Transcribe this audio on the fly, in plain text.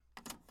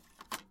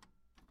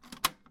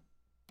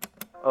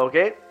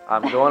Okay,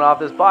 I'm going off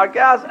this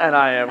podcast, and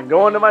I am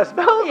going to my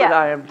spouse, and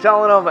I am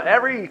telling them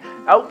every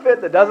outfit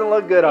that doesn't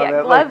look good on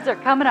them. Gloves are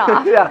coming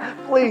off. Yeah,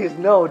 please,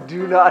 no,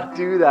 do not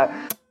do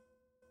that.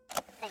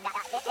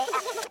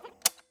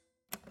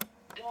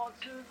 1,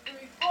 2, 3,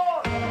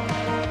 4.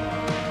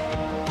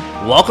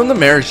 Welcome to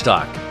Marriage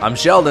Talk. I'm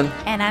Sheldon.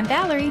 And I'm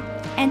Valerie.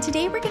 And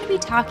today we're going to be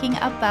talking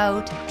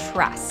about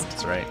trust.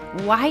 That's right.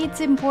 Why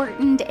it's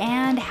important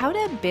and how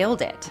to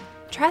build it.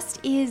 Trust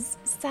is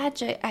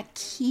such a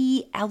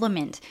key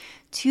element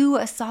to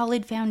a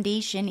solid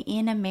foundation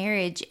in a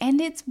marriage,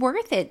 and it's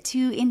worth it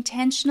to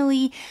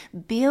intentionally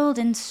build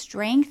and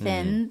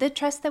strengthen the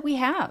trust that we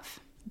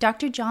have.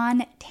 Dr.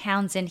 John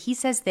Townsend, he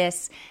says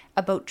this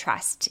about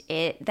trust,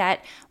 that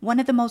one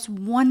of the most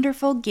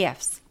wonderful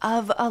gifts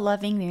of a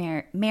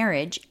loving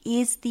marriage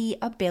is the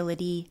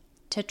ability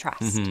to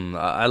trust.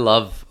 I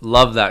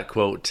love that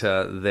quote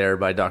there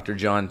by Dr.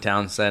 John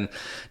Townsend.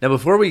 Now,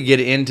 before we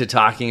get into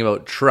talking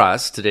about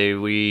trust today,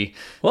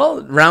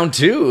 round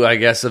 2, I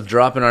guess, of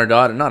dropping our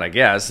daughter.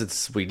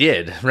 We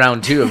did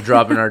round 2 of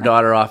dropping our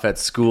daughter off at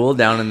school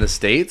down in the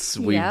States.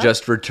 We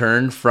just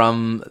returned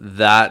from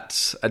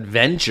that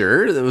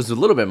adventure. It was a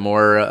little bit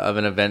more of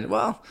an event.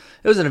 Well,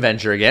 it was an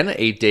adventure again.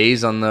 8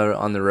 days on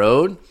the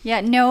road. Yeah,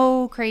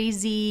 no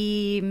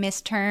crazy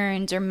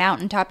misturns or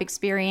mountaintop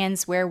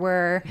experience where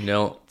we're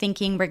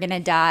thinking we're gonna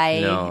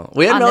die. No,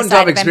 we had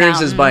mountaintop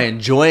experiences by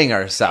enjoying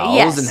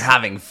ourselves and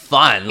having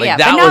fun. But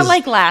not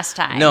like last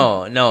time.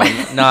 No,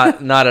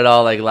 not at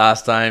all like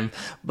last time.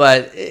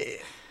 But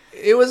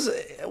it was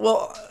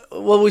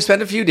well, we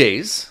spent a few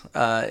days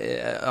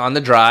on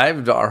the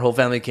drive. Our whole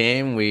family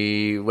came.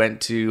 We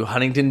went to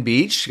Huntington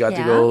Beach. Got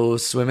to go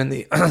swim in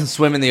the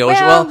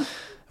ocean. Well,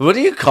 what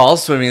do you call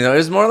swimming though? It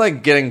was more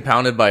like getting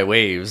pounded by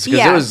waves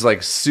because it was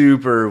like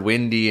super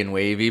windy and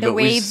wavy. The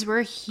waves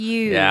were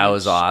huge. Yeah, it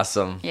was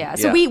awesome. Yeah,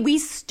 so we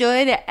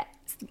stood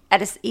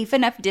at a safe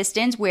enough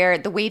distance where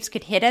the waves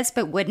could hit us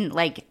but wouldn't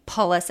like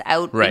pull us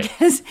out. Right.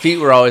 Because feet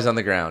were always on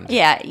the ground.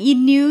 Yeah, you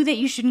knew that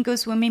you shouldn't go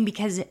swimming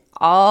because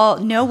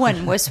no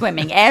one was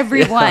swimming.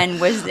 Everyone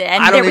was,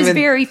 and there was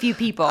very few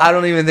people. I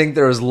don't even think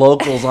there was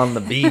locals on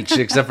the beach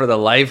except for the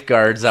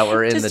lifeguards that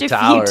were in the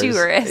towers. Just a few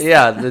tourists.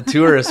 Yeah, the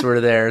tourists were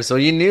there. So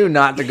you knew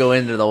not to go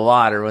into the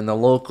water when the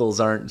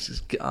locals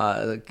aren't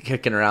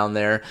kicking around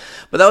there.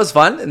 But that was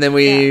fun. And then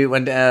we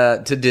went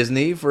to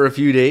Disney for a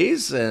few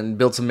days and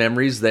built some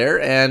memories there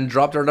and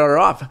dropped our daughter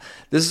off.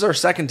 This is our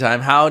second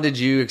time. How did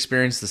you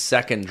experience the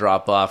second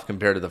drop off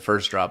compared to the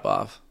first drop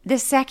off? The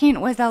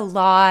second was a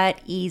lot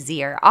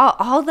easier.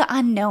 All the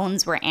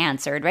unknowns were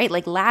answered, right?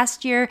 Like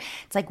last year,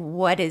 it's like,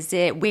 what is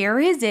it? Where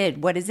is it?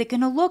 What is it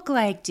going to look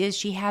like? Does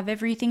she have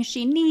everything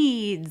she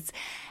needs?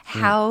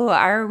 How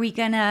are we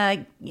going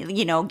to,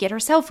 get her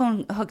cell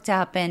phone hooked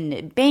up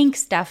and bank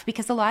stuff?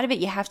 Because a lot of it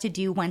you have to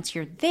do once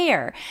you're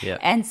there. Yeah.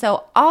 And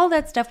so all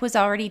that stuff was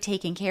already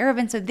taken care of.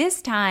 And so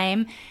this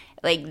time,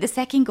 like the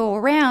second go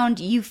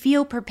around, you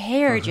feel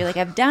prepared. You're like,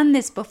 I've done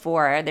this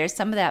before. There's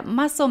some of that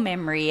muscle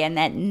memory and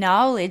that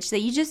knowledge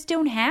that you just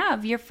don't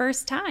have your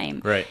first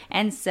time. Right.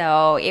 And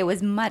so it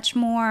was much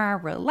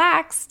more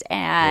relaxed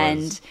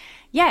and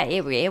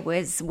it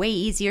was way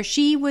easier.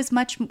 She was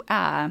much,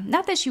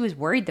 not that she was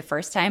worried the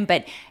first time,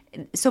 but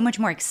so much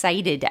more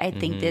excited, I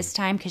think, this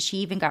time because she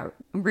even got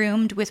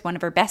roomed with one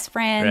of her best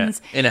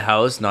friends. Right. In a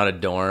house, not a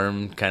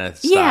dorm kind of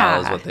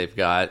style is what they've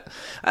got.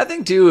 I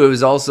think, too, it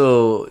was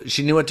also,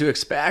 she knew what to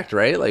expect,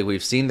 right? Like,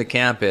 we've seen the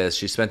campus.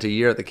 She spent a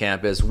year at the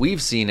campus. We've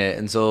seen it.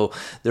 And so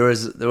there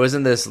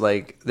wasn't this,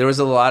 like, there was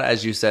a lot,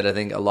 as you said, I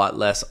think, a lot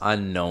less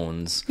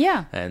unknowns.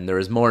 Yeah. And there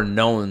was more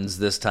knowns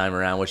this time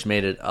around, which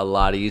made it a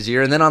lot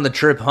easier. And then on the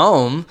trip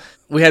home,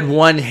 we had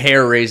one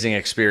hair-raising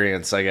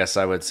experience, I guess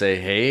I would say.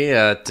 Hey,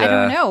 I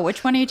don't know.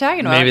 Which one are you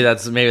talking about? Maybe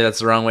that's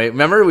the wrong way.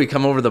 Remember, we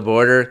come over the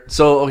border.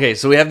 So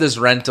we have this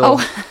rental,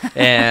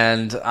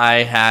 and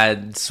I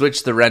had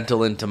switched the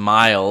rental into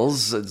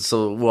miles.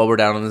 So while we're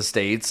down in the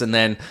States, and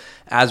then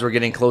as we're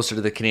getting closer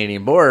to the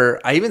Canadian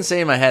border, I even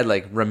say in my head,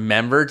 like,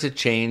 remember to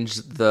change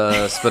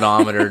the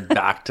speedometer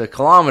back to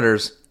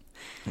kilometers.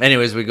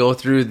 Anyways, we go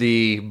through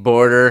the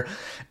border.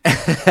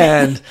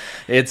 And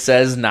it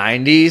says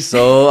 90,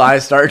 so I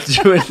start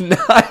doing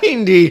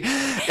 90.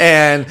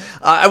 And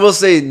I will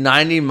say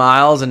 90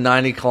 miles and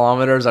 90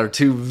 kilometers are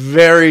two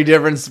very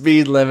different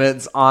speed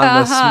limits on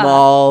the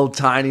small,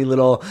 tiny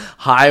little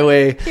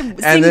highway.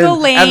 Single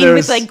lane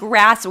with like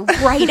grass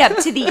right up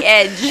to the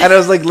edge. And it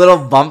was like little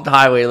bumped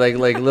highway, like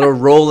little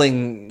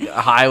rolling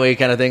highway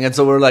kind of thing. And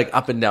so we're like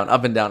up and down,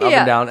 up and down, up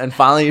and down. And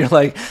finally you're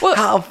like,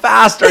 how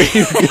fast are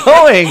you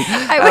going?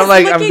 I'm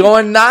like, I'm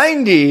going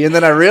 90. And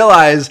then I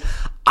realized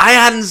I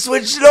hadn't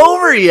switched it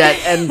over yet.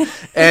 And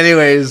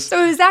anyways.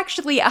 So it was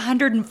actually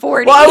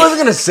 140. Well, I wasn't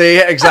going to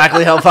say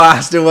exactly how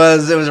fast it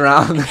was. It was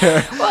around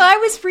there. Well, I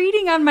was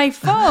reading on my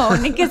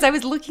phone because I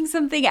was looking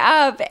something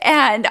up.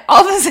 And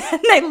all of a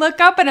sudden I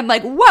look up and I'm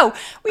like, whoa,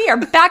 we are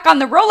back on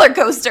the roller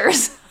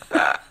coasters.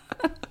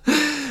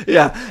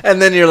 Yeah,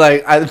 and then you're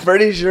like, I'm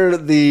pretty sure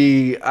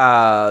the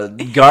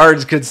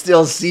guards could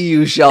still see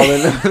you,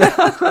 Sheldon.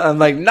 I'm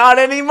like, not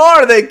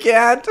anymore, they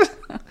can't.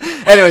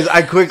 Anyways,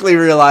 I quickly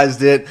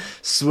realized it,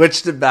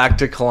 switched it back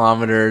to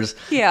kilometers.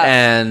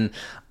 Yeah.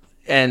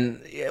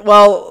 And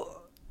well,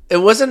 it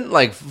wasn't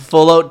like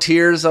full out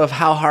tears of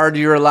how hard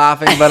you were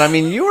laughing, but I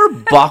mean, you were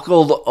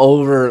buckled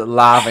over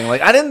laughing.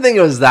 Like, I didn't think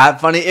it was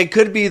that funny. It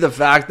could be the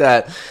fact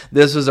that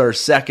this was our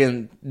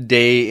second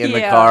day in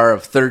the car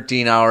of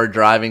 13-hour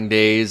driving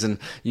days, and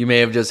you may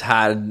have just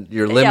had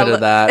your limit of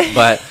that,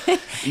 but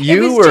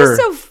you were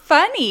just so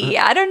funny.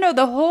 I don't know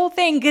the whole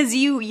thing, because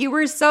you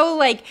were so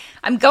like,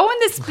 I'm going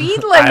the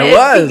speed limit. I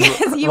was.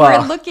 Because you were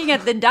looking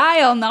at the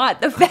dial,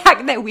 not the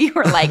fact that we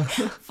were like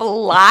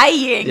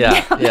flying.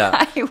 Yeah.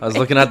 I was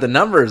looking at the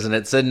numbers and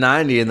it said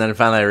 90, and then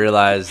finally I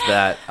realized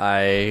that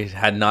I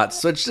had not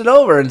switched it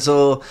over. And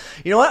so,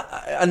 you know what?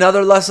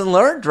 Another lesson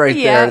learned right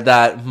there,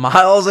 that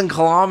miles and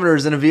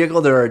kilometers in a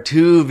vehicle, there are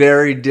two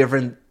very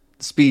different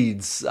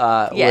speeds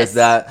with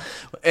that.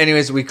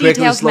 Anyways, we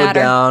quickly slowed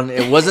down.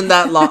 It wasn't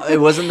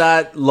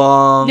that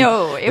long.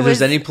 No, if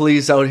there's any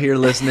police out here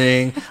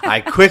listening,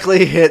 I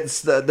quickly hit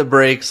the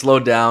brake,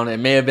 slowed down. It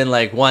may have been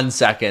like 1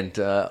 second.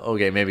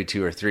 Okay, maybe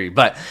 2 or 3,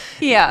 but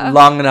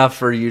long enough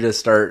for you to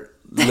start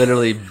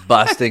literally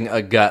busting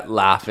a gut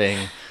laughing.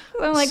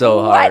 I'm like,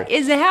 so hard. What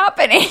is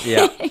happening?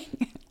 Yeah.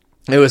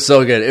 It was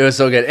so good.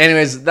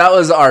 Anyways, that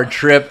was our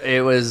trip.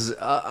 It was,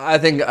 I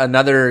think,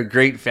 another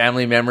great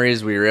family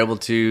memories. We were able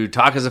to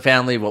talk as a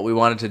family, what we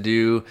wanted to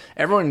do.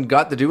 Everyone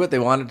got to do what they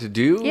wanted to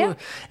do. Yeah.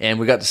 And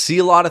we got to see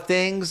a lot of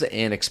things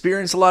and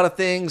experience a lot of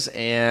things.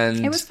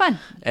 And it was fun.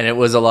 And it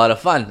was a lot of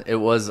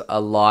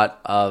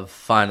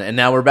fun. And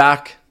now we're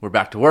back. We're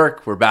back to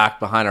work. We're back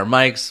behind our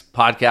mics,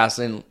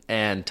 podcasting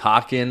and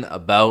talking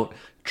about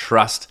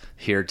trust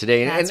here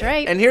today. That's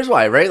right. And here's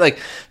why, right? Like,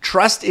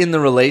 trust in the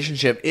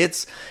relationship,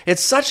 it's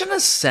such an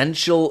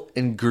essential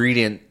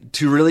ingredient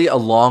to really a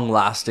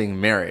long-lasting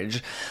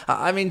marriage.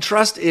 I mean,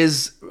 trust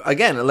is,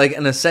 again, like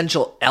an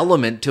essential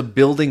element to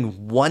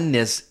building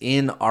oneness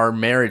in our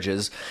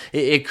marriages.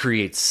 It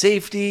creates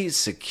safety,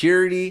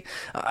 security.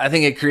 I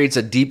think it creates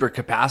a deeper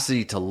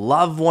capacity to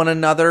love one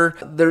another.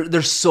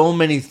 There's so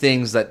many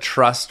things that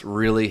trust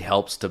really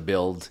helps to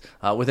build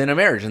within a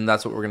marriage, and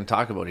that's what we're going to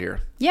talk about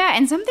here. Yeah,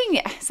 and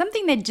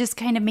something that just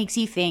kind of makes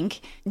you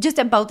think just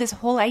about this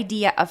whole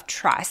idea of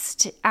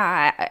trust.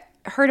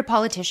 Heard a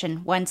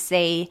politician once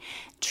say,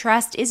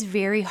 trust is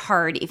very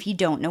hard if you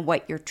don't know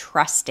what you're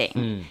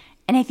trusting.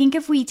 And I think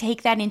if we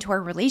take that into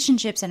our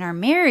relationships and our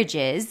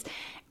marriages,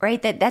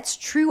 right, that's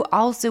true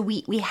also.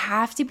 We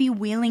have to be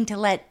willing to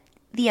let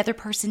the other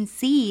person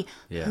see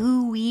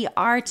who we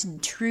are, to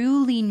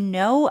truly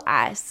know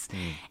us,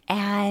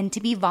 and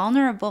to be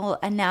vulnerable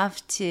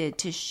enough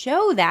to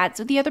show that,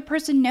 so the other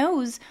person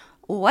knows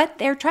what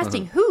they're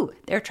trusting, who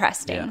they're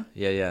trusting.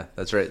 Yeah.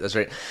 That's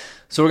right.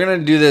 So we're going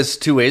to do this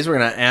two ways. We're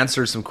going to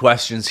answer some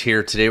questions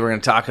here today. We're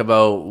going to talk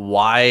about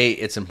why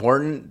it's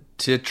important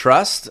to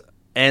trust.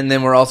 And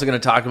then we're also going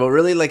to talk about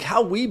really like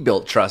how we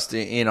built trust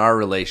in our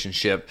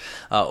relationship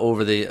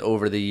over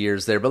the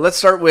years there. But let's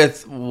start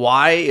with,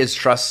 why is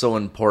trust so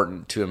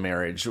important to a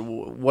marriage?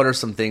 What are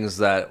some things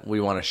that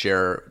we want to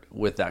share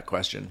with that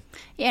question?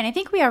 Yeah, and I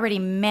think we already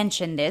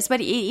mentioned this,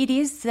 but it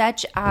is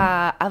such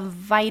a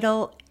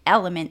vital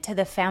element to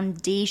the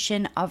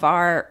foundation of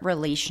our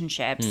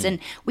relationships. And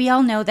we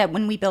all know that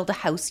when we build a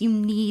house, you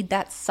need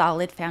that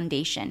solid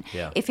foundation.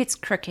 Yeah. If it's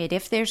crooked,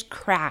 if there's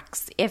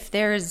cracks, if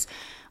there's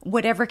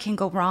whatever can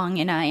go wrong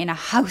in a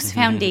house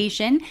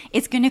foundation,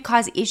 it's going to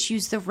cause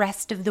issues the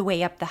rest of the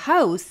way up the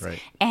house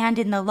and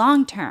in the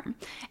long term.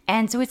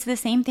 And so it's the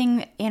same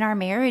thing in our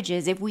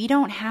marriages. If we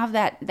don't have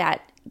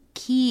that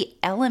key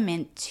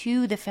element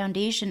to the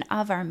foundation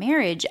of our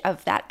marriage,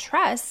 of that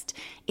trust,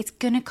 it's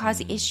going to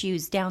cause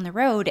issues down the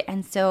road.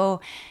 And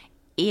so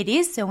it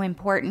is so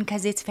important,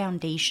 because it's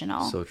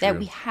foundational, that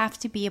we have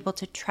to be able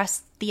to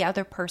trust the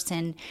other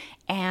person,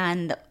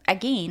 and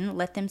again,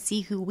 let them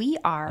see who we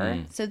are,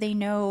 so they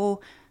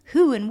know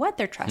who and what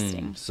they're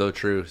trusting. So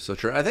true.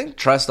 I think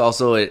trust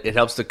also, it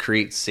helps to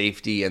create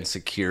safety and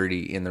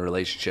security in the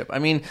relationship. I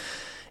mean,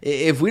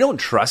 if we don't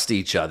trust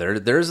each other,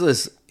 there's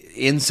this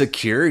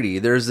insecurity,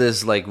 there's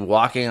this like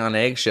walking on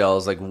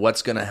eggshells, like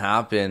what's going to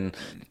happen?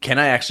 Can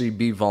I actually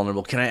be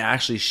vulnerable? Can I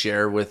actually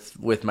share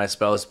with my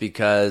spouse?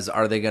 Because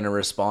are they going to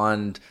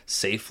respond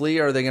safely,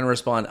 or are they going to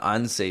respond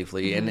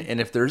unsafely?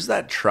 And if there's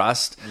that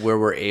trust where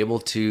we're able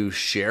to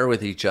share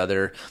with each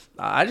other,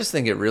 I just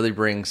think it really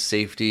brings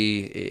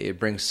safety, it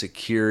brings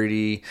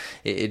security,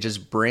 it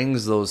just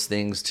brings those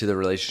things to the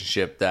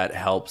relationship that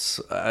helps,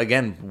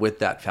 again, with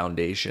that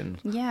foundation.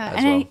 Yeah,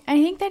 and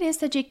I think that is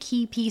such a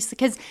key piece,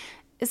 because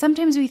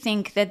sometimes we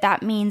think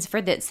that means for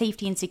the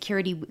safety and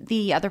security,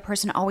 the other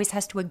person always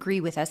has to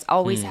agree with us,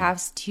 always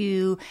has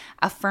to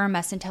affirm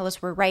us and tell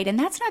us we're right. And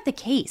that's not the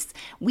case.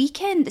 We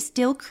can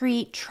still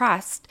create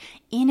trust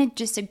in a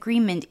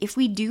disagreement if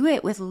we do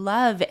it with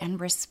love and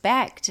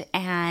respect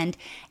and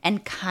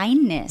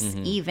kindness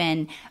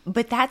even.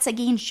 But that's,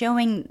 again,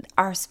 showing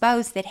our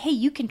spouse that, hey,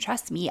 you can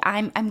trust me.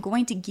 I'm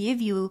going to give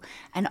you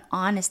an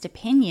honest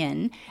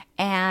opinion,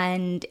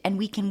 and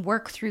we can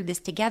work through this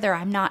together.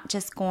 I'm not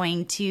just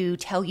going to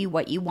tell tell you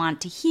what you want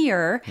to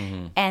hear.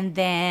 And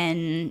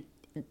then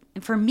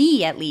for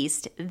me, at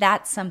least,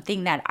 that's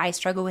something that I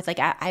struggle with. Like,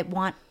 I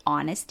want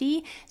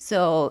honesty.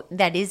 So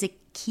that is a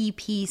key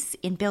piece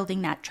in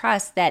building that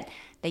trust, that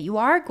you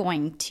are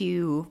going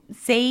to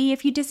say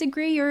if you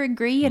disagree or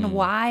agree and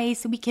why,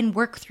 so we can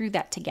work through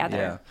that together.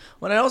 Yeah.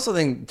 Well, I also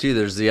think too,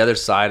 there's the other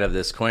side of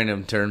this coin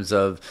in terms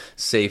of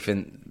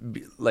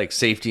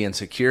safety and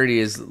security.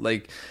 Is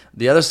like,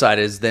 the other side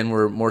is then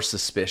we're more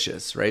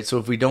suspicious, right? So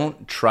if we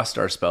don't trust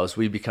our spouse,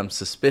 we become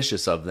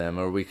suspicious of them,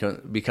 or we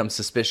become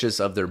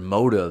suspicious of their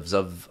motives,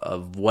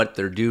 of what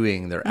they're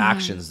doing, their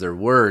actions, their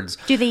words.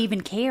 Do they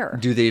even care?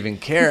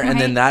 Right.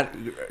 And then that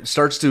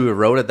starts to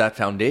erode at that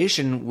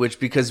foundation,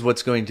 because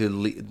what's going to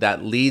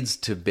that leads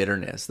to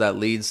bitterness, that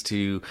leads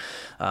to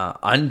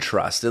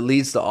untrust. It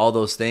leads to all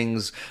those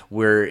things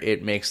where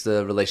it makes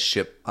the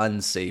relationship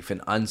unsafe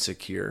and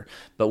unsecure.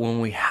 But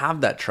when we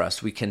have that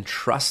trust, we can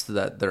trust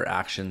that their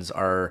actions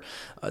are,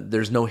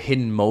 there's no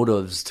hidden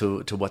motives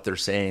to what they're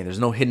saying. There's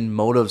no hidden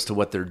motives to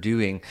what they're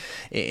doing.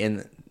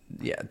 And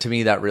yeah, to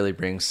me, that really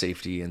brings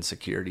safety and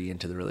security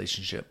into the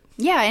relationship.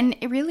 Yeah, and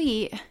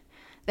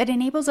that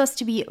enables us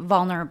to be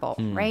vulnerable,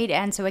 right?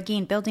 And so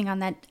again, building on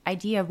that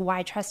idea of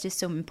why trust is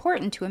so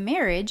important to a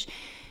marriage,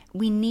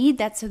 we need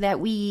that so that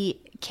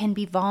we can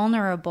be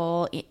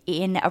vulnerable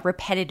in a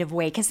repetitive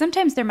way. Because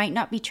sometimes there might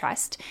not be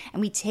trust,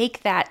 and we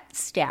take that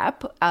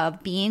step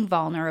of being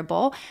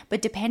vulnerable,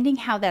 but depending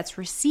how that's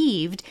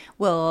received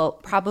will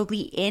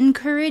probably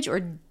encourage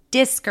or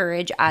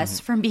discourage us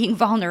from being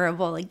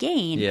vulnerable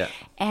again. Yeah.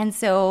 And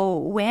so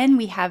when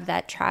we have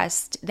that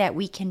trust that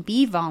we can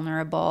be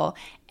vulnerable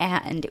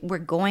and we're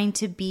going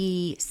to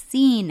be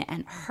seen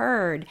and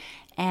heard,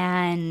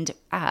 and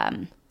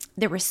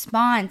the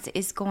response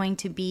is going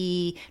to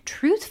be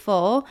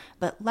truthful,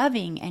 but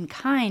loving and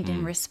kind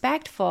and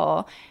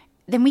respectful,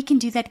 then we can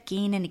do that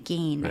again and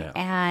again. Yeah.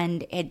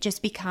 And it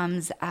just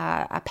becomes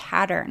a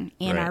pattern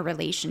in our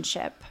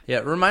relationship. Yeah,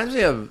 it reminds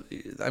me of,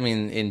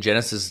 in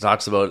Genesis, it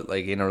talks about,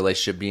 like, in a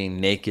relationship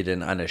being naked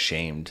and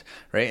unashamed,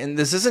 right? And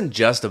this isn't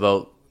just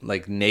about,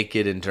 like,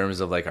 naked in terms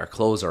of, like, our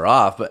clothes are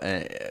off,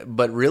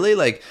 but really,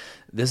 like,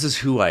 this is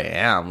who I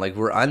am. Like,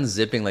 we're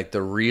unzipping, like,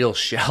 the real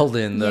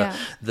Sheldon,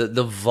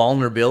 the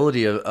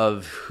vulnerability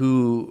of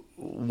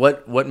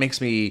what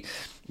makes me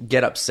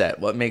get upset,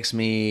 what makes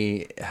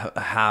me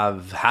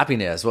have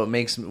happiness,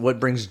 what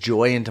brings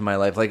joy into my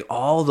life, like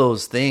all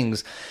those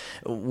things.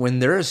 When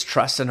there is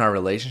trust in our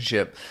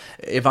relationship,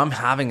 if I'm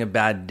having a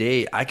bad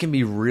day, I can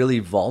be really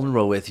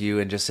vulnerable with you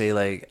and just say,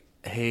 like,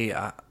 hey,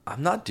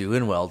 I'm not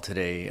doing well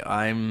today.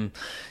 I'm,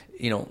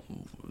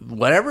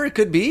 whatever it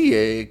could be.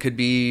 It could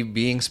be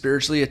being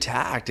spiritually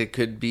attacked. It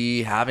could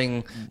be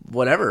having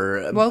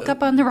whatever. Woke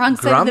up on the wrong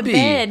side of the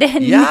bed.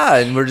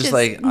 And we're just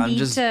like,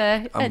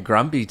 I'm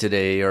grumpy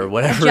today or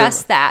whatever.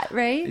 Adjust that,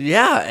 right?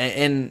 Yeah.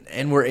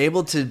 And we're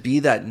able to be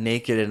that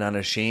naked and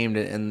unashamed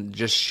and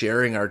just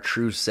sharing our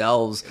true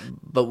selves.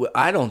 But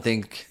I don't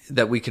think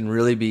that we can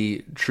really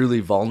be truly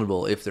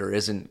vulnerable if there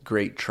isn't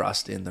great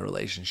trust in the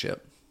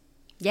relationship.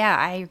 Yeah,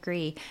 I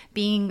agree.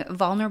 Being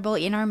vulnerable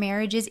in our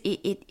marriages,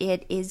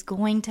 it is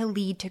going to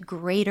lead to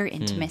greater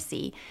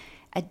intimacy,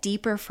 a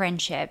deeper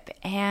friendship,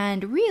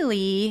 and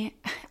really,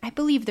 I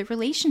believe the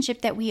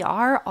relationship that we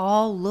are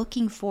all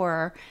looking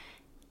for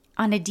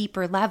on a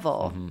deeper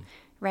level,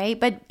 right?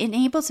 But in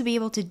able to be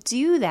able to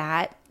do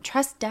that,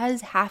 trust does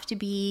have to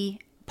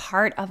be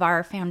part of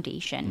our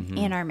foundation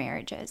in our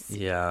marriages.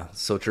 Yeah,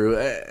 so true.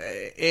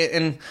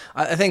 And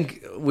I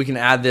think we can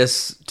add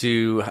this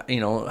to,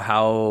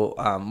 how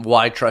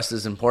why trust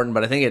is important,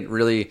 but I think it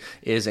really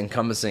is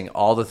encompassing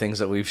all the things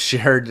that we've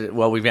shared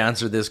while we've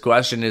answered this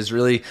question, is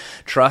really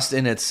trust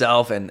in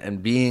itself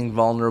and being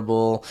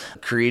vulnerable,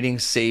 creating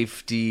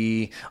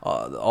safety,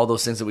 all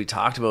those things that we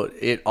talked about.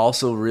 It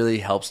also really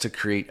helps to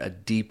create a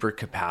deeper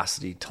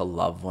capacity to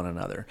love one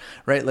another,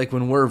 right? Like,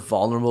 when we're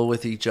vulnerable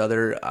with each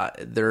other,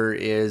 there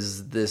is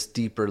this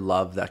deeper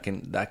love that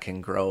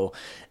can grow,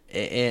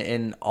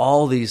 and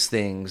all these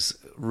things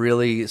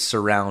really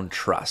surround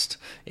trust.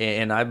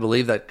 And I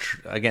believe that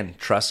again,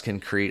 trust can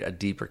create a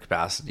deeper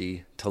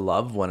capacity to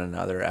love one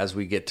another as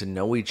we get to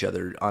know each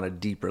other on a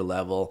deeper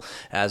level,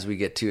 as we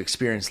get to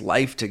experience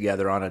life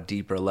together on a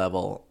deeper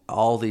level.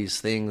 All these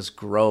things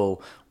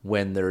grow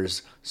when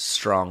there's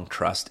strong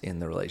trust in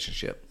the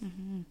relationship.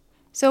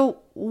 So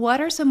what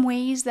are some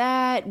ways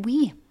that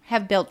we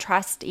have built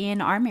trust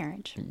in our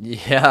marriage?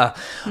 Yeah,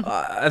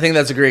 I think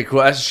that's a great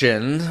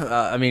question.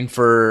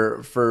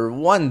 For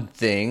one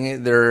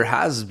thing, there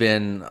has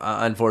been,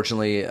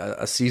 unfortunately,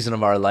 a season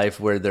of our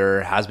life where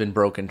there has been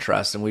broken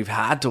trust, and we've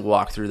had to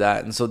walk through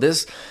that. And so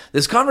this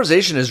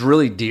conversation is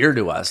really dear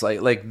to us.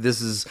 Like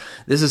this is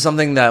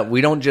something that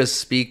we don't just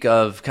speak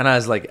of kind of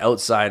as like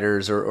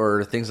outsiders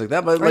or things like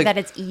that, but that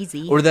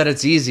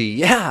it's easy.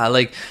 Yeah,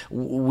 like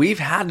we've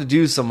had to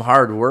do some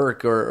hard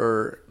work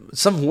or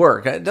some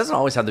work. It doesn't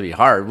always have to to be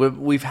hard.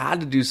 We've had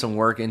to do some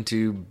work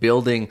into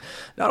building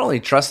not only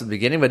trust at the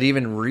beginning, but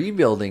even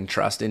rebuilding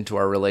trust into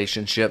our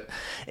relationship.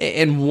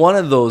 And one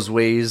of those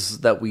ways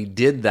that we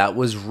did that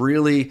was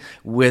really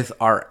with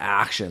our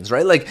actions,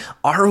 right? Like,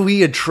 are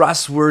we a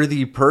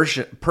trustworthy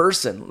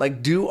person?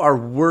 Like, do our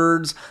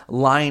words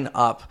line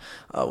up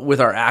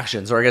with our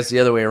actions? Or I guess the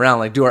other way around,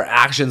 like, do our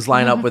actions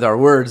line up with our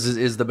words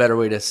is the better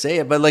way to say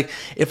it. But like,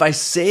 if I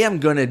say I'm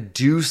going to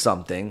do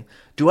something,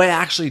 do I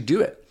actually do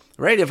it?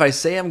 Right? If I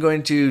say I'm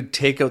going to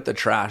take out the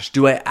trash,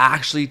 do I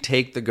actually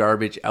take the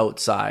garbage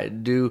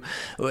outside?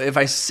 If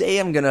I say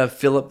I'm going to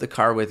fill up the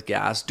car with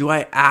gas, do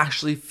I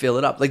actually fill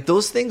it up? Like,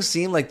 those things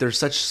seem like they're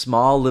such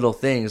small little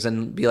things,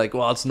 and be like,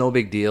 well, it's no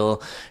big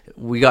deal.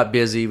 We got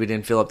busy. We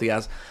didn't fill up the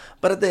gas.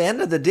 But at the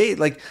end of the day,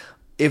 like,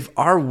 if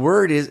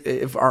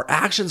our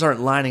actions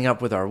aren't lining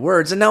up with our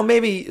words, and now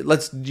maybe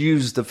let's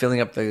use the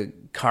filling up the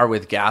car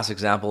with gas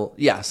example.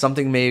 Yeah,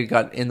 something may have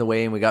got in the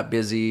way and we got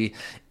busy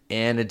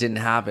and it didn't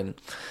happen.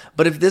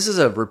 But if this is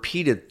a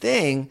repeated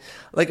thing,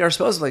 like, our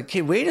spouse is like,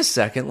 okay, wait a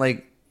second,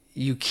 like,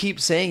 you keep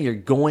saying you're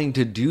going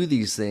to do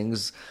these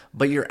things,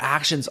 but your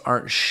actions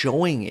aren't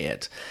showing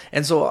it.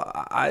 And so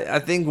I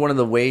think one of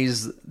the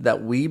ways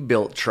that we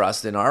built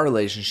trust in our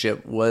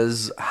relationship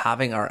was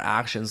having our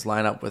actions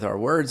line up with our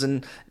words.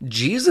 And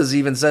Jesus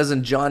even says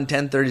in John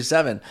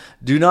 10:37,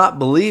 do not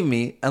believe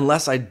me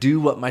unless I do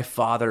what my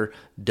Father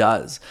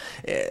does.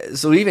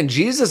 So even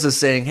Jesus is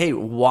saying, hey,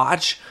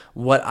 watch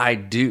what I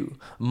do.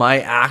 My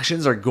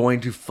actions are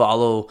going to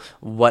follow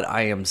what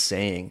I am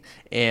saying.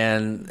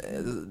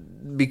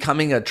 And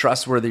becoming a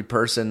trustworthy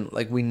person,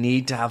 like, we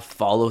need to have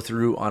follow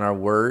through on our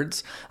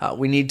words.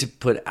 We need to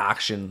put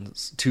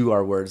actions to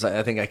our words.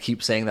 I think I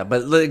keep saying that,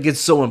 but like, it's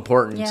so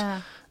important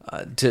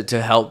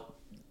to help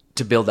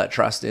to build that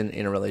trust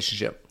in a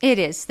relationship. It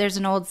is. There's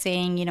an old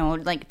saying,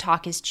 like,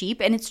 talk is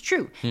cheap, and it's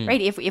true,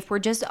 right? If we're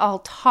just all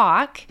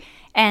talk,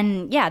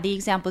 and yeah, the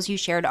examples you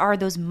shared are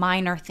those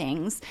minor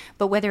things,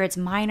 but whether it's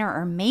minor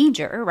or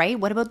major, right?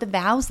 What about the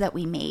vows that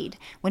we made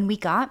when we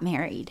got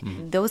married?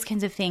 Those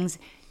kinds of things,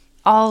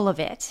 all of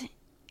it.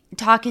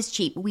 Talk is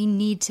cheap. We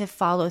need to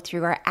follow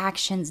through. Our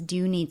actions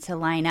do need to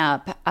line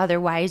up.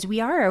 Otherwise,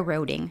 we are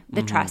eroding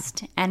the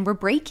trust, and we're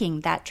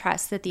breaking that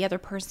trust that the other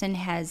person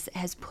has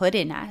put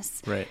in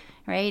us. Right.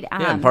 Right.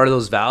 Yeah, and part of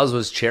those vows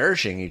was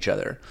cherishing each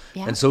other.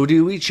 Yeah. And so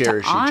do we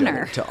cherish each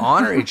other, to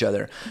honor each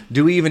other.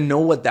 Do we even know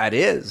what that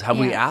is? Have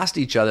we asked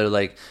each other,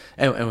 like,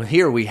 and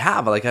here we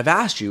have, like, I've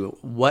asked you,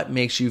 what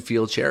makes you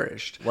feel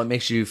cherished? What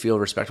makes you feel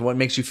respected? What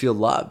makes you feel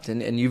loved?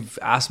 And you've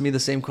asked me the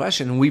same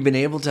question. And we've been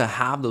able to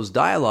have those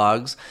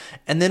dialogues,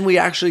 and then we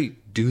actually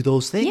do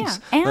those things.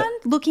 Yeah, and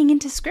looking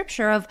into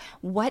scripture of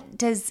what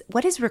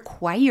is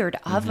required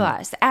of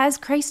us as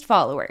Christ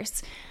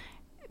followers.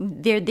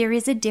 There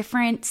is a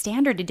different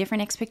standard, a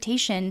different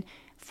expectation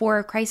for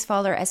a Christ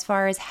follower as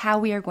far as how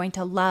we are going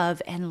to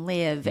love and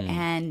live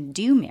and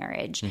do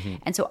marriage.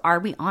 And so are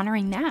we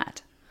honoring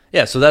that?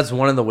 Yeah, so that's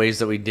one of the ways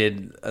that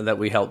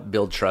we helped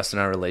build trust in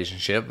our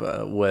relationship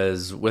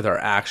was with our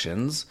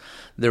actions.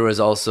 There was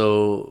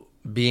also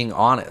being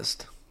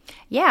honest.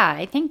 Yeah,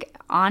 I think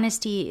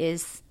honesty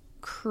is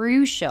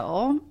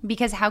crucial,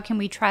 because how can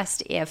we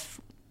trust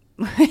if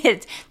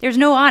there's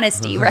no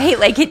honesty, right?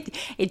 Like,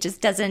 it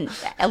just doesn't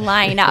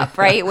line up,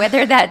 right?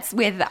 Whether that's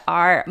with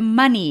our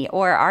money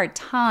or our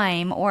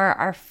time or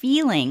our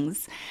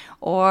feelings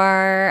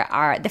or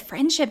the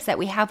friendships that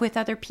we have with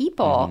other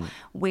people,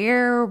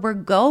 where we're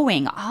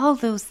going, all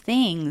those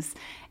things.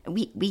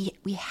 We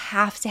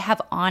have to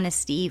have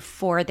honesty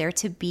for there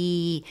to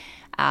be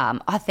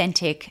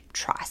authentic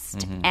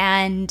trust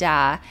and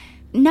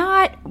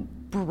not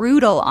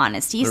brutal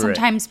honesty.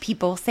 Sometimes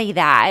people say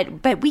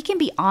that, but we can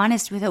be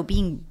honest without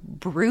being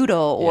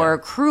brutal or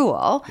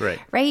cruel,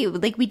 right?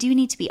 Like, we do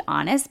need to be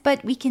honest,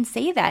 but we can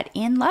say that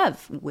in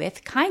love,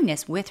 with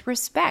kindness, with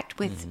respect,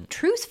 with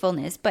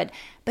truthfulness, but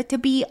to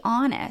be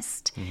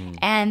honest.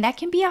 And that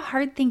can be a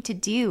hard thing to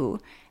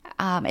do.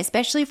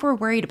 Especially if we're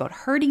worried about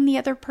hurting the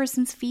other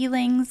person's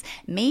feelings.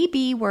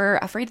 Maybe we're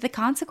afraid of the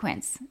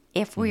consequence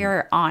if we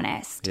are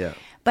honest. Yeah.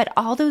 But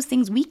all those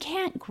things, we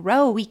can't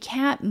grow. We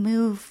can't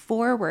move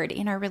forward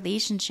in our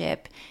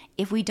relationship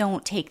if we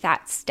don't take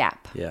that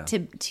step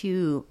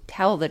to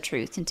tell the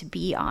truth and to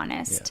be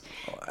honest.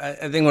 Yeah.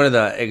 I think one of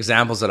the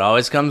examples that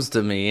always comes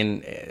to me,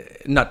 and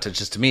not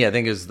just to me, I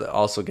think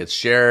also gets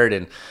shared,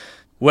 and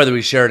whether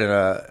we share it in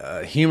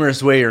a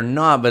humorous way or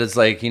not, but it's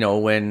like,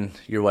 when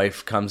your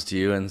wife comes to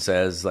you and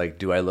says, like,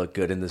 do I look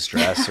good in this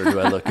dress, or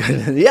do I look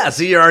good? Yeah,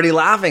 see, you're already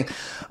laughing.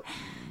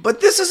 But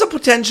this is a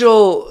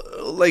potential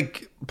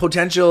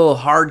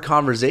hard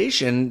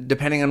conversation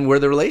depending on where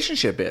the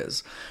relationship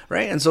is,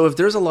 right? And so if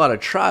there's a lot of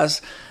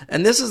trust,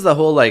 and this is the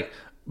whole, like,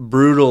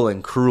 brutal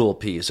and cruel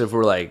piece. If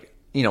we're like,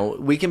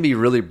 we can be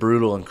really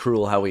brutal and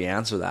cruel how we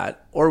answer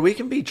that, or we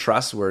can be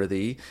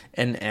trustworthy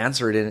and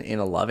answer it in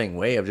a loving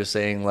way of just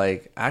saying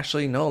like,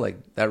 actually, no,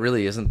 like that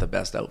really isn't the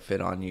best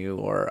outfit on you,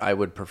 or I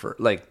would prefer,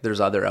 like,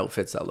 there's other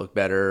outfits that look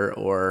better,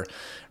 or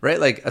right.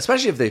 Like,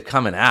 especially if they've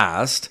come and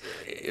asked,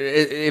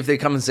 if they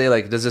come and say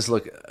like, does this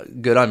look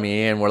good on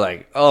me? And we're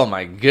like, oh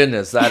my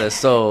goodness, that is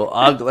so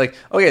ugly. Like,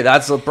 okay,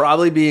 that's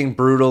probably being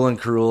brutal and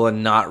cruel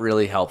and not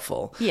really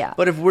helpful. Yeah.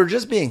 But if we're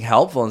just being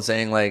helpful and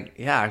saying like,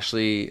 yeah,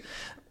 actually,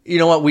 you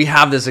know what? We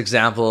have this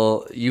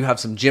example. You have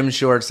some gym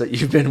shorts that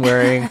you've been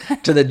wearing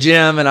to the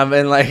gym, and I've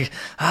been like,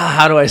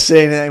 how do I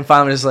say anything?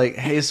 Finally, just like,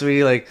 hey,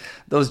 sweetie, like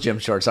those gym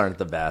shorts aren't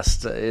the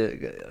best,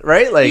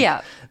 right? Like,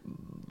 yeah.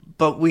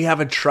 But we have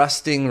a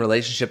trusting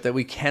relationship that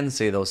we can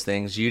say those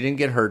things. You didn't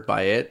get hurt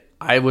by it.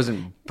 I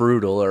wasn't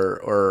brutal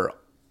or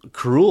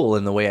cruel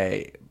in the way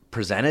I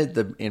presented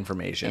the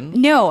information.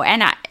 No,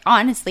 and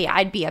honestly,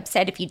 I'd be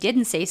upset if you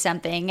didn't say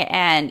something.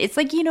 And it's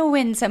like,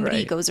 when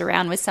somebody goes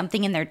around with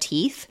something in their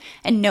teeth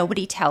and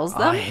nobody tells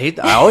them. I hate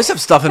that. I always have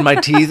stuff in my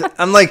teeth.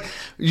 I'm like,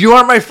 you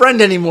aren't my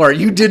friend anymore.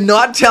 You did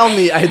not tell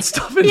me I had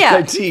stuff in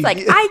my teeth. It's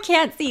like, I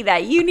can't see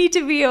that. You need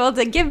to be able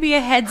to give me a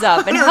heads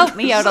up and help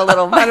me out a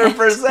little bit.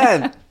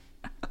 100%.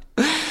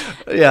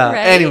 Yeah.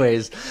 Right?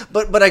 Anyways,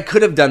 but I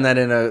could have done that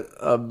in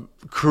a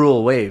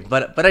cruel way,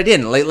 but I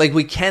didn't. Like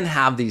we can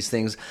have these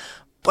things.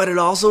 But it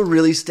also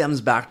really stems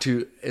back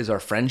to, is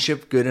our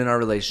friendship good in our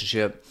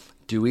relationship?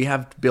 Do we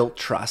have built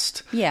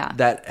trust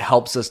that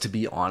helps us to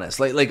be honest?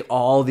 Like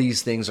all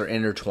these things are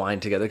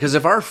intertwined together. Because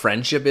if our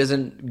friendship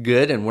isn't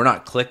good and we're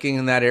not clicking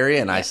in that area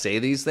and I say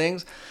these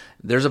things,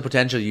 there's a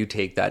potential you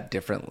take that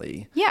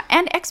differently. Yeah,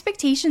 and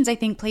expectations, I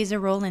think, plays a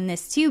role in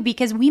this too,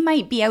 because we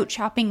might be out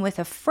shopping with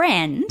a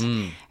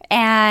friend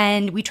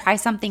and we try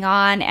something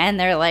on and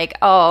they're like,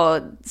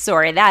 oh,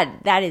 sorry,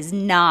 that is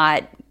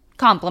not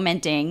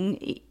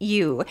complimenting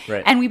you.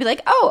 Right. And we'd be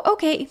like, oh,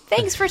 okay,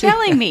 thanks for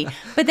telling me.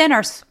 But then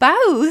our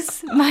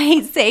spouse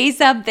might say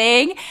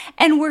something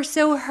and we're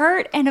so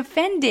hurt and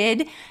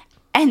offended.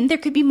 And there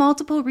could be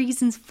multiple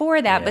reasons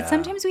for that. But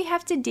sometimes we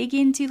have to dig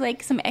into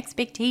like some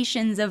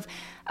expectations of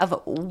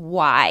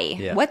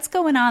why, what's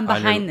going on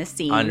behind the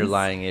scenes,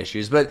 underlying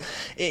issues. But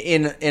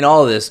in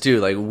all of this too,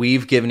 like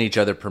we've given each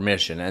other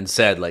permission and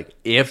said like,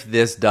 if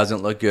this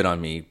doesn't look good on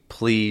me,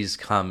 please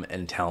come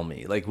and tell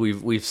me. Like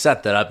we've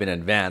set that up in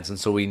advance, and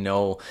so we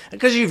know,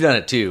 because you've done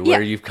it too,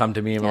 where you've come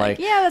to me and like,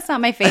 yeah, that's not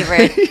my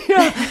favorite.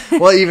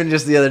 Well, even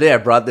just the other day, I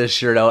brought this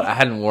shirt out. I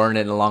hadn't worn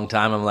it in a long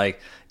time. I'm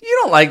like, you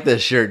don't like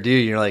this shirt, do you?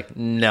 You're like,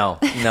 no,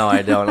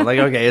 I don't. I'm like,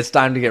 okay, it's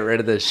time to get rid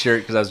of this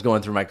shirt, because I was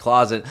going through my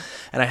closet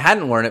and I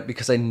hadn't worn it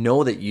because I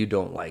know that you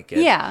don't like it.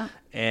 Yeah.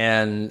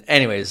 And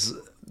anyways,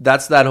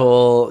 that's that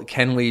whole,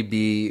 can we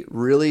be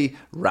really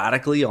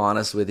radically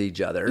honest with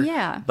each other?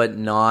 Yeah. But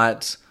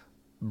not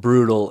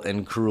brutal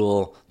and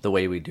cruel the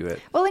way we do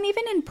it. Well, and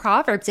even in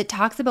Proverbs, it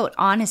talks about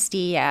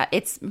honesty.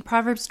 It's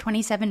Proverbs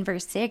 27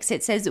 verse 6.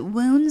 It says,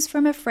 wounds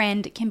from a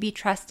friend can be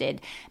trusted,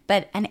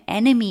 but an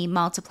enemy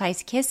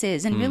multiplies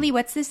kisses. And really,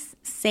 what's this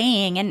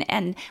saying?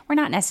 And we're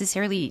not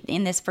necessarily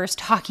in this verse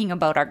talking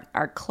about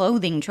our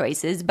clothing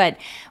choices, but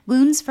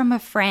wounds from a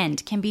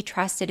friend can be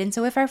trusted. And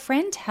so if our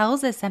friend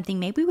tells us something,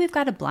 maybe we've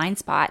got a blind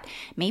spot.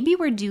 Maybe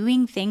we're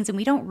doing things and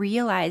we don't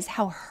realize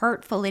how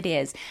hurtful it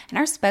is. And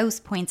our spouse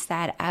points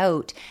that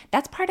out.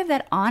 That's part of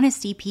that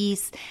honesty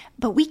piece,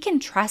 but we can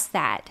trust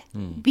that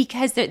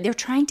because they're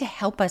trying to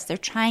help us. They're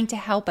trying to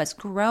help us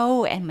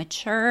grow and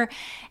mature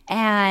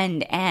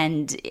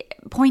and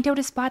point out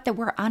a spot that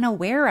we're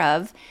unaware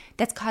of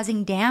that's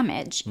causing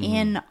damage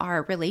in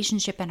our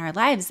relationship and our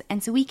lives.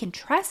 And so we can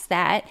trust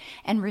that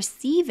and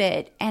receive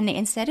it. And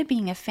instead of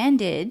being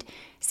offended,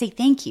 say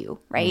thank you,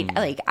 right?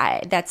 Like,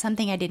 that's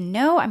something I didn't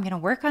know. I'm going to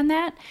work on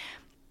that.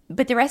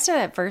 But the rest of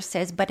that verse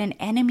says, but an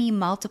enemy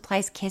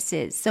multiplies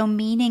kisses. So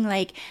meaning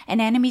like an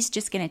enemy's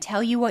just going to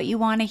tell you what you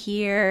want to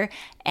hear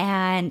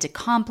and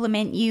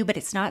compliment you, but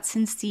it's not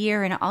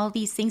sincere and all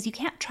these things. You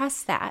can't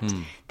trust that.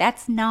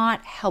 That's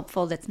not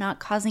helpful. That's not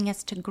causing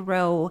us to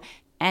grow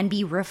and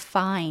be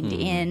refined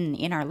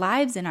in our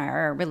lives, in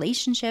our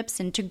relationships,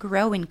 and to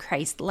grow in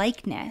Christ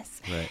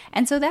likeness. Right.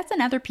 And so that's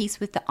another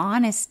piece with the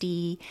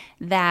honesty,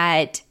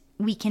 that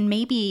we can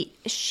maybe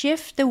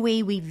shift the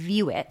way we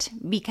view it,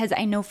 because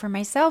I know for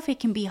myself it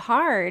can be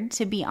hard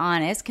to be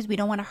honest because we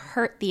don't want to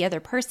hurt the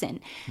other person.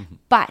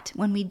 But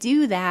when we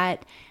do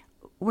that,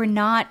 we're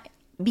not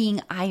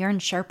being iron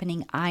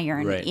sharpening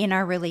iron in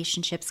our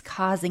relationships,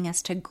 causing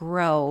us to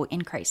grow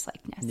in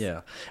Christ-likeness.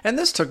 Yeah. And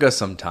this took us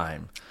some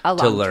time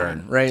to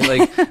learn, right?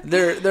 Like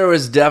there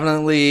was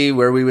definitely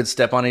where we would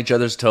step on each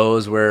other's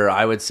toes, where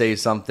I would say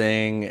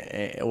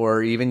something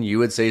or even you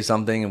would say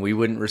something and we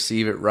wouldn't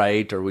receive it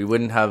right, or we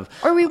wouldn't have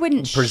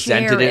presented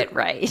share it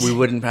right. We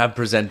wouldn't have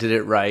presented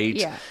it right.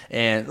 Yeah.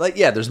 And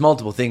there's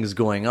multiple things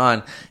going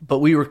on, but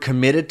we were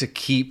committed to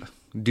keep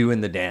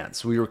doing the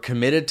dance. We were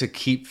committed to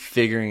keep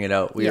figuring it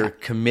out. We were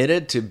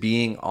committed to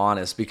being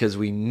honest, because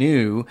we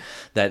knew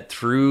that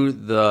through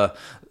the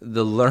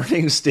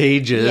learning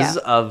stages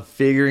of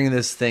figuring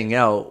this thing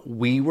out,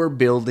 we were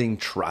building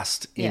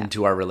trust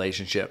into our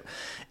relationship.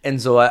 And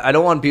so I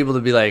don't want people to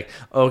be like,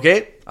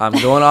 okay, I'm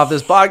going off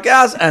this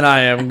podcast and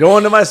I am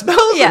going to my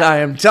spouse and I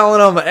am telling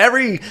them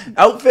every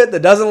outfit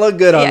that doesn't look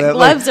good on them.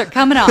 Gloves are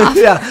coming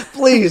off.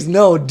 Please,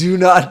 no, do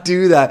not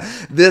do that.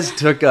 This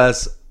took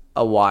us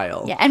a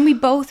while. Yeah, and we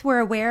both were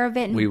aware of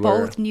it, and we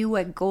both knew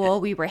what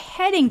goal we were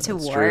heading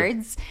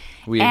towards.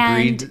 We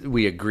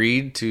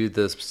agreed to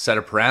the set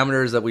of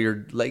parameters that we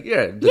were like,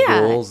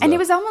 goals. And it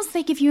was almost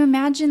like if you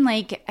imagine,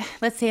 like,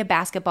 let's say a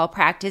basketball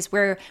practice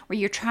where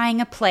you're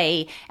trying a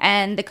play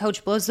and the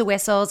coach blows the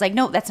whistle. It's like,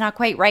 no, that's not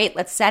quite right.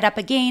 Let's set up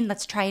again.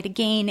 Let's try it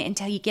again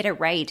until you get it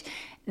right.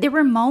 There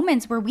were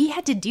moments where we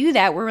had to do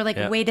that, where we're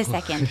like, wait a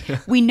second.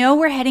 We know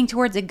we're heading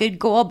towards a good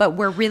goal, but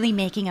we're really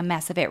making a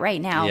mess of it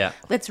right now. Yeah.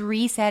 Let's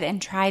reset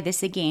and try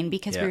this again,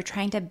 because we were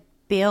trying to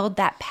build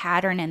that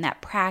pattern and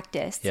that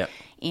practice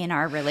in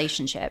our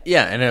relationship.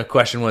 Yeah, and a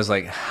question was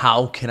like,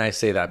 how can I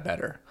say that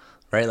better?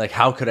 Right? Like,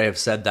 how could I have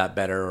said that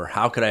better, or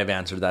how could I have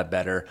answered that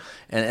better?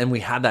 And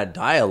we had that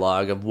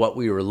dialogue of what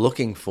we were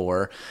looking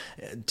for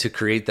to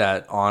create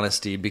that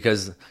honesty,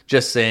 because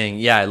just saying,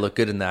 yeah, I look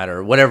good in that,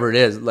 or whatever it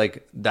is,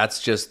 like,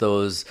 that's just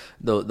those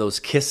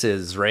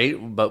kisses, right?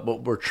 But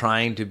what we're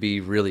trying to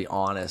be really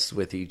honest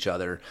with each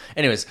other.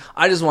 Anyways,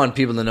 I just want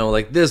people to know,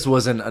 like, this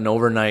wasn't an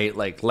overnight,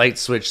 like, light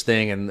switch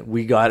thing and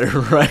we got it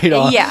right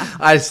on. Yeah.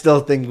 I still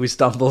think we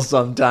stumble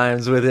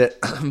sometimes with it,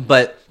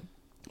 but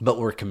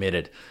we're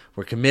committed.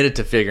 We're committed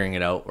to figuring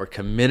it out. We're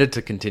committed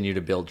to continue to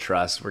build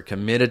trust. We're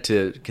committed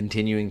to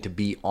continuing to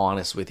be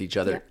honest with each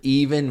other,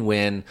 even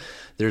when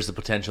there's the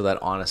potential that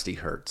honesty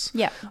hurts,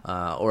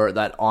 or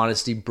that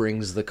honesty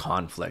brings the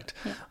conflict.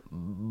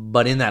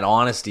 But in that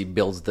honesty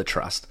builds the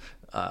trust.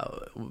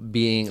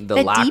 Being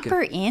the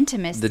deeper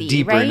intimacy, the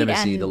deeper right?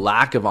 intimacy, the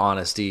lack of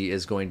honesty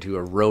is going to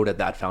erode at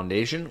that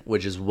foundation,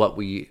 which is what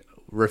we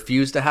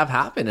refuse to have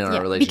happen in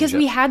our relationship. Because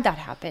we had that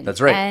happen. That's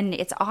right. And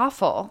it's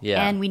awful.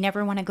 Yeah. And we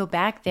never want to go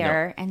back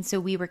there. No. And so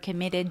we were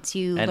committed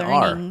to and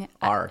learning.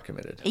 Are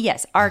committed.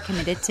 Yes, are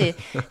committed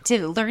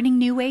to learning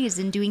new ways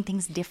and doing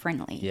things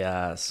differently.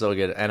 Yeah, so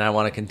good. And I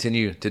want to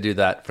continue to do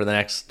that for the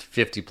next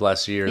 50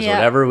 plus years,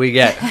 whatever we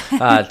get,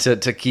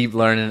 to keep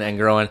learning and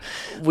growing.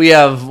 We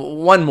have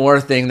one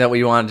more thing that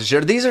we wanted to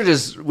share.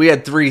 We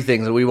had 3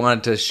 things that we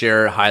wanted to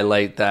share,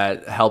 highlight,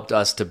 that helped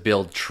us to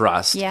build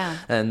trust. Yeah.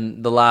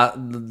 And the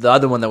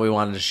other one that we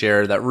wanted to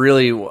share, that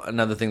really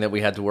another thing that we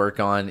had to work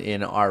on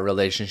in our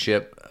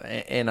relationship,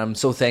 and I'm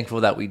so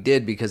thankful that we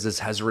did, because this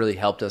has really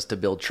helped us to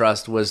build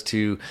trust, was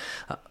to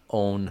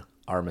own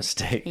our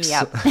mistakes.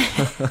 Yep.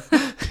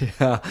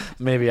 Yeah,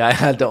 maybe I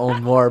had to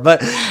own more,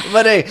 but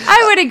hey,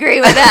 I would agree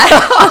with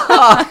that.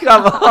 Oh,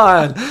 come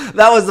on,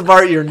 that was the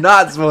part you're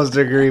not supposed to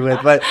agree with,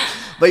 but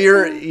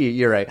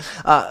you're right.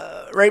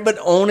 Right, but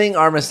owning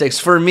our mistakes,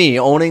 for me,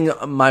 owning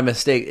my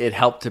mistake, it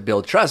helped to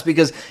build trust.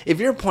 Because if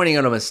you're pointing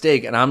out a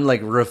mistake and I'm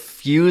like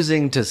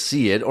refusing to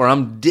see it, or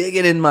I'm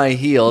digging in my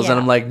heels and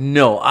I'm like,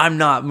 no, I'm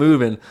not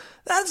moving,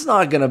 that's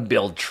not going to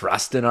build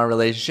trust in our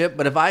relationship.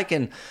 But if I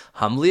can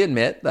humbly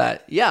admit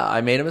that, yeah, I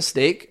made a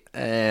mistake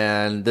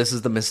and this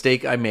is the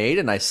mistake I made,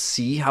 and I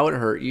see how it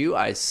hurt you,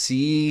 I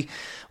see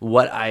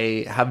what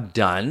I have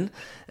done,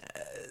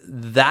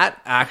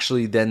 that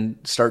actually then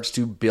starts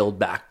to build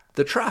back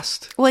the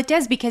trust. Well, it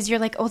does, because you're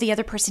like, oh, the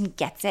other person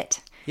gets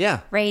it. Yeah.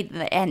 Right.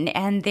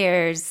 And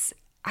there's,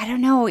 I don't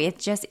know,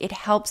 it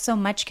helps so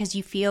much, because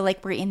you feel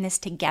like we're in this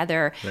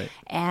together,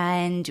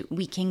 and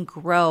we can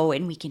grow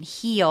and we can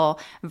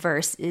heal,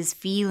 versus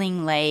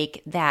feeling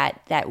like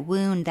that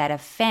wound, that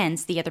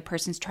offense, the other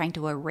person's trying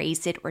to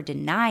erase it or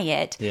deny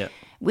it,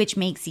 which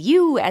makes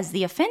you, as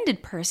the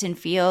offended person,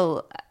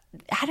 feel,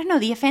 I don't know,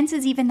 the offense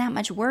is even that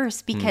much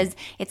worse, because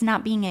it's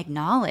not being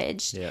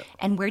acknowledged. Yeah.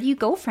 And where do you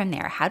go from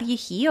there? How do you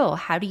heal?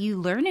 How do you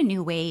learn a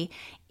new way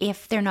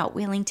if they're not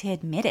willing to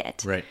admit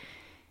it? Right.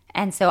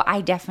 And so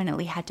I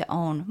definitely had to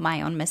own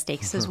my own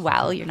mistakes as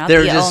well. You're not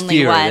the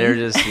only one. They're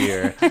just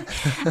fewer.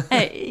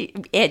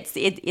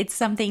 It's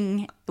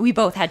something we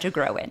both had to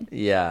grow in.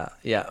 Yeah.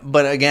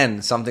 But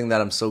again, something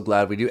that I'm so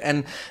glad we do.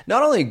 And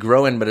not only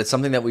grow in, but it's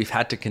something that we've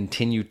had to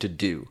continue to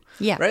do.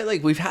 Yeah. Right?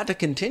 Like, we've had to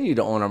continue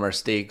to own our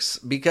mistakes,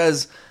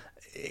 because,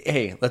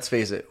 hey, let's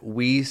face it,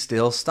 we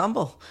still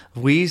stumble.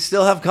 We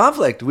still have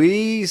conflict.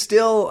 We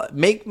still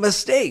make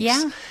mistakes.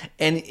 Yeah.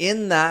 And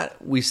in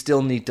that, we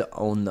still need to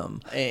own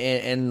them,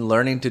 and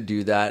learning to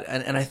do that.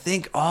 And I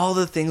think all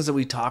the things that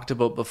we talked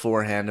about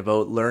beforehand,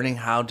 about learning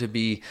how to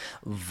be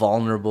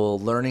vulnerable,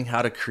 learning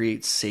how to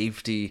create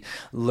safety,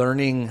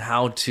 learning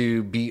how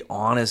to be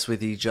honest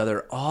with each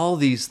other, all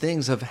these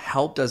things have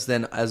helped us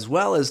then, as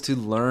well as to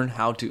learn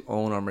how to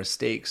own our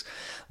mistakes,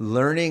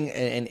 learning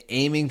and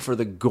aiming for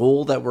the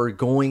goal that we're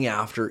going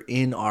after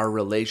in our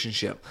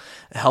relationship.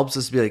 It helps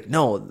us be like,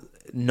 no,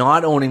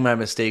 not owning my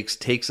mistakes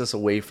takes us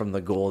away from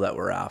the goal that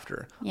we're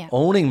after. Yeah.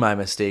 Owning my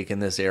mistake in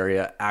this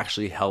area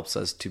actually helps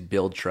us to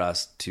build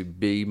trust, to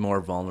be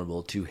more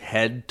vulnerable, to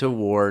head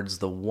towards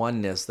the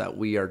oneness that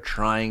we are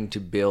trying to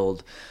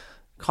build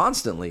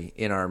constantly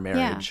in our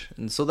marriage.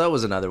 Yeah. And so that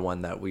was another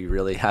one that we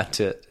really had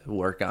to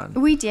work on.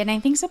 We did. And I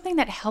think something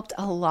that helped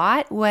a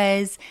lot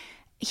was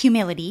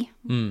humility,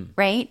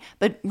 right?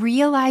 But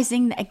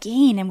realizing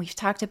again, and we've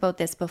talked about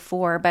this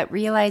before, but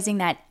realizing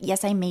that,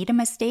 yes, I made a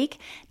mistake.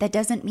 That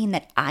doesn't mean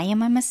that I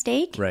am a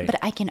mistake, Right. but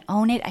I can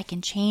own it. I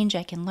can change.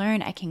 I can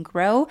learn. I can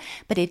grow,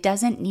 but it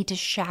doesn't need to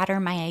shatter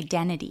my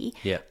identity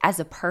as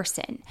a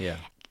person. Yeah.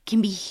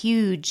 Can be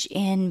huge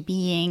in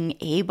being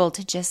able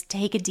to just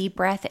take a deep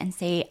breath and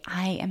say,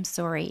 I am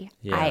sorry.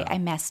 Yeah. I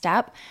messed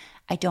up.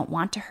 I don't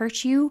want to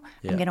hurt you.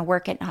 I'm going to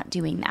work at not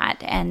doing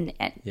that. And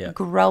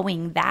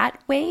growing that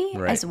way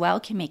as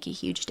well can make a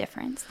huge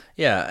difference.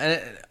 Yeah.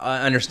 And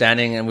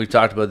understanding, and we've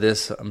talked about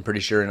this, I'm pretty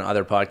sure, in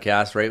other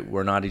podcasts, right?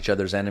 We're not each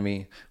other's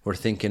enemy. We're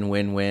thinking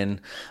win-win.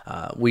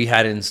 We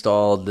had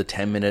installed the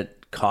 10-minute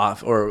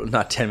coffee, or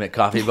not 10-minute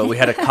coffee, but we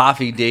had a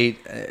coffee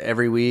date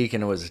every week,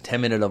 and it was a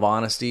 10-minute of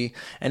honesty.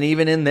 And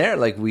even in there,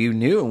 like, we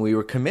knew and we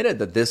were committed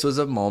that this was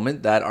a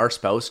moment that our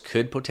spouse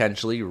could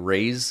potentially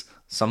raise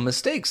some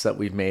mistakes that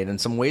we've made and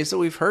some ways that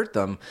we've hurt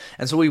them.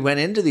 And so we went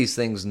into these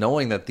things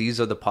knowing that these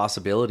are the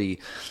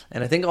possibility.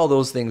 And I think all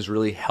those things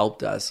really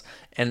helped us,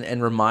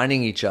 and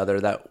reminding each other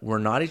that we're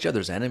not each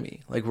other's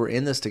enemy. Like, we're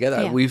in this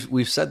together. Yeah.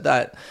 We've said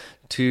that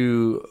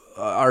to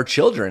our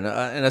children,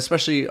 and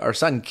especially our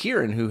son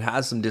Kieran, who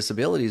has some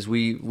disabilities.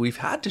 We've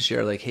had to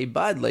share, like, hey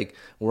bud, like,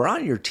 we're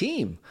on your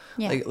team.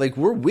 Like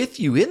we're with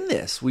you in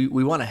this. We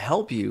want to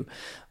help you,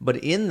 but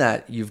in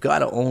that, you've got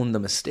to own the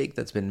mistake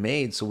that's been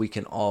made so we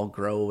can all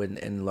grow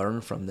and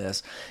learn from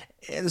this.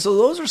 And so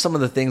those are some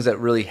of the things that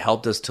really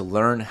helped us to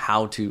learn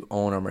how to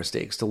own our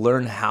mistakes, to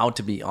learn how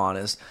to be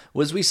honest,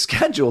 was we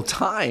scheduled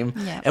time.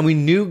 And we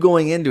knew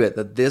going into it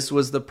that this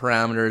was the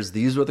parameters,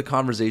 these were the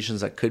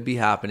conversations that could be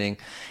happening.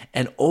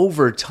 And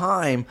over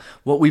time,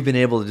 what we've been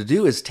able to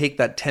do is take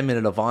that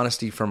 10-minute of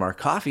honesty from our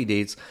coffee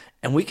dates,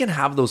 and we can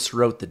have those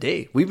throughout the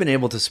day. We've been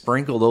able to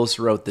sprinkle those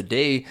throughout the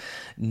day,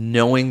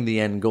 knowing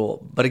the end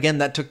goal. But again,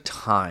 that took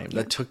time.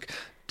 That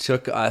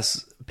took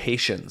us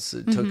patience.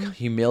 It took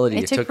humility.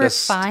 It took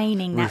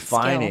refining that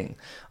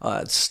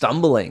skill.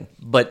 Stumbling.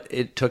 But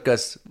it took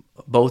us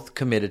both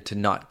committed to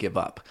not give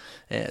up.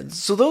 And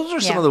so those are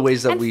some of the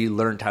ways that we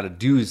learned how to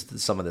do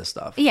some of this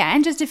stuff. Yeah,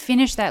 and just to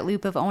finish that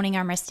loop of owning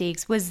our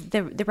mistakes was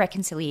the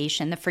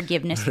reconciliation, the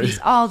forgiveness piece,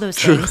 all those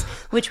things,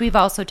 which we've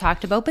also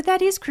talked about, but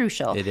that is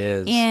crucial. It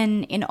is.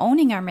 In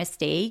owning our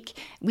mistake,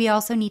 we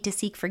also need to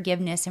seek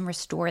forgiveness and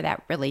restore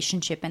that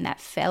relationship, and that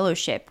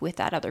fellowship with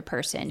that other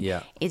person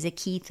is a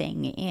key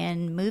thing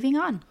in moving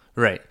on.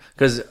 Right.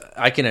 Because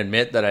I can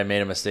admit that I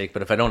made a mistake,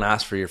 but if I don't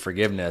ask for your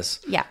forgiveness,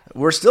 yeah,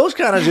 we're still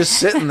kind of just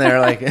sitting there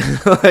like,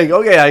 like,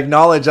 okay, I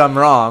acknowledge I'm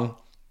wrong.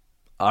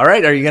 All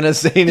right. Are you going to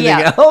say anything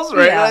else?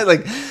 Right. Yeah.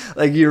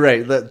 Like you're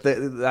right.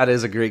 That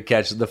is a great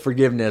catch. The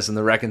forgiveness and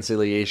the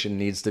reconciliation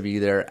needs to be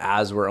there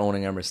as we're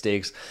owning our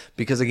mistakes,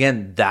 because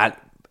again,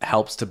 that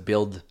helps to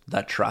build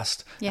that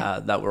trust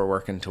that we're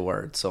working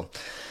towards. So,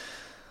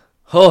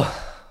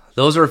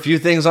 those are a few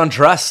things on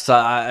trust.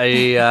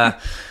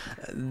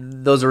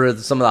 Those are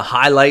some of the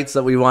highlights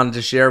that we wanted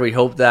to share. We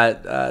hope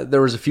that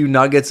there was a few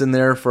nuggets in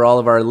there for all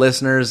of our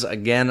listeners.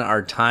 Again,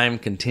 our time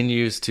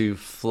continues to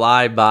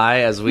fly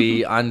by as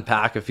we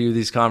unpack a few of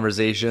these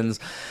conversations.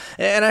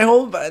 And I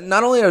hope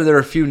not only are there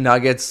a few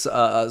nuggets,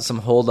 some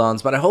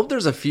hold-ons, but I hope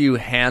there's a few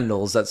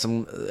handles that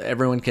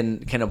everyone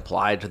can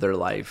apply to their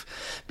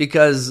life.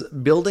 Because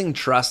building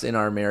trust in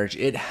our marriage,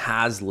 it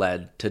has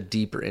led to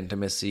deeper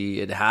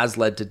intimacy. It has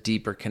led to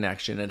deeper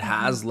connection. It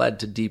has led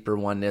to deeper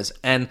oneness.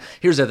 And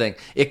here's the thing,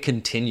 it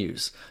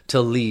continues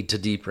to lead to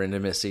deeper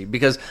intimacy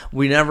because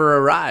we never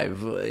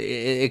arrive.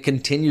 It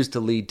continues to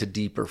lead to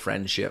deeper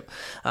friendship.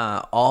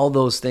 All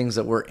those things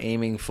that we're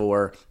aiming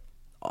for,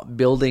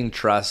 building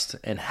trust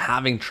and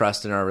having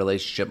trust in our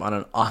relationship on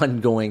an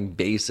ongoing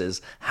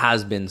basis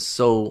has been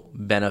so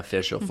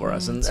beneficial for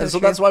us. And so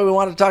that's why we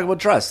want to talk about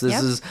trust.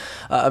 This is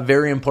a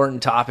very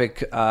important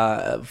topic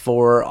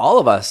for all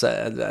of us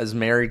as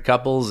married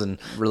couples and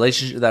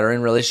that are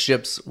in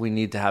relationships. We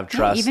need to have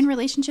trust. Even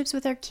relationships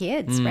with our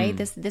kids, right?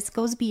 This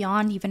goes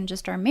beyond even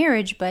just our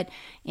marriage, but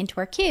into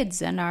our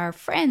kids and our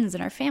friends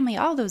and our family,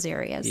 all those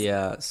areas.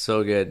 Yeah,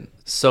 so good.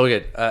 So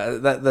good.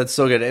 That's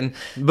so good. And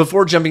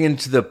before jumping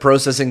into the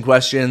processing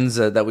questions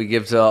that we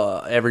give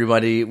to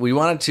everybody, we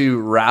wanted to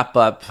wrap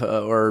up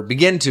or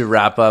begin to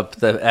wrap up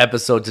the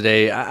episode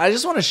today. I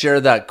just want to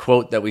share that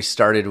quote that we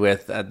started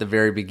with at the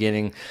very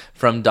beginning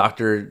from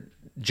Dr.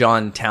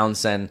 John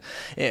Townsend,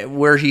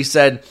 where he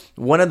said,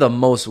 "One of the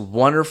most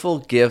wonderful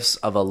gifts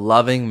of a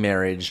loving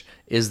marriage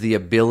is the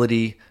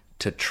ability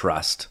to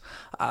trust."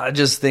 I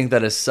just think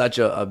that is such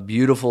a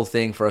beautiful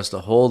thing for us to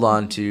hold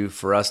on to,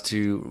 for us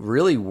to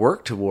really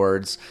work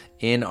towards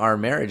in our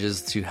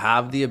marriages, to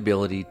have the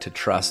ability to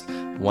trust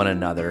one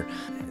another.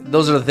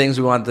 Those are the things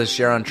we wanted to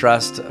share on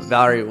trust.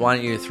 Valerie, why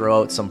don't you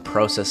throw out some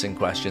processing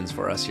questions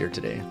for us here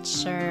today?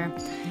 Sure.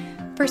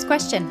 First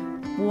question,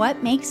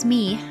 what makes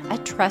me a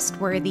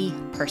trustworthy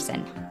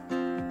person?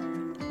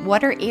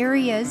 What are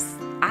areas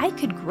I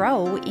could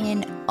grow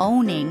in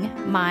owning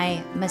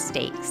my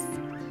mistakes?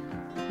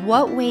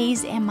 What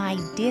ways am I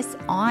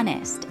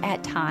dishonest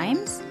at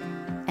times?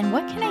 And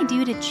what can I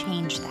do to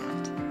change that?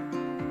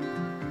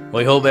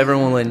 We hope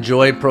everyone will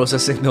enjoy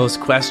processing those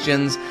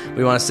questions.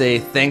 We want to say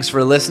thanks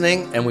for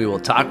listening, and we will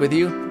talk with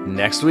you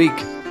next week.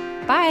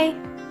 Bye.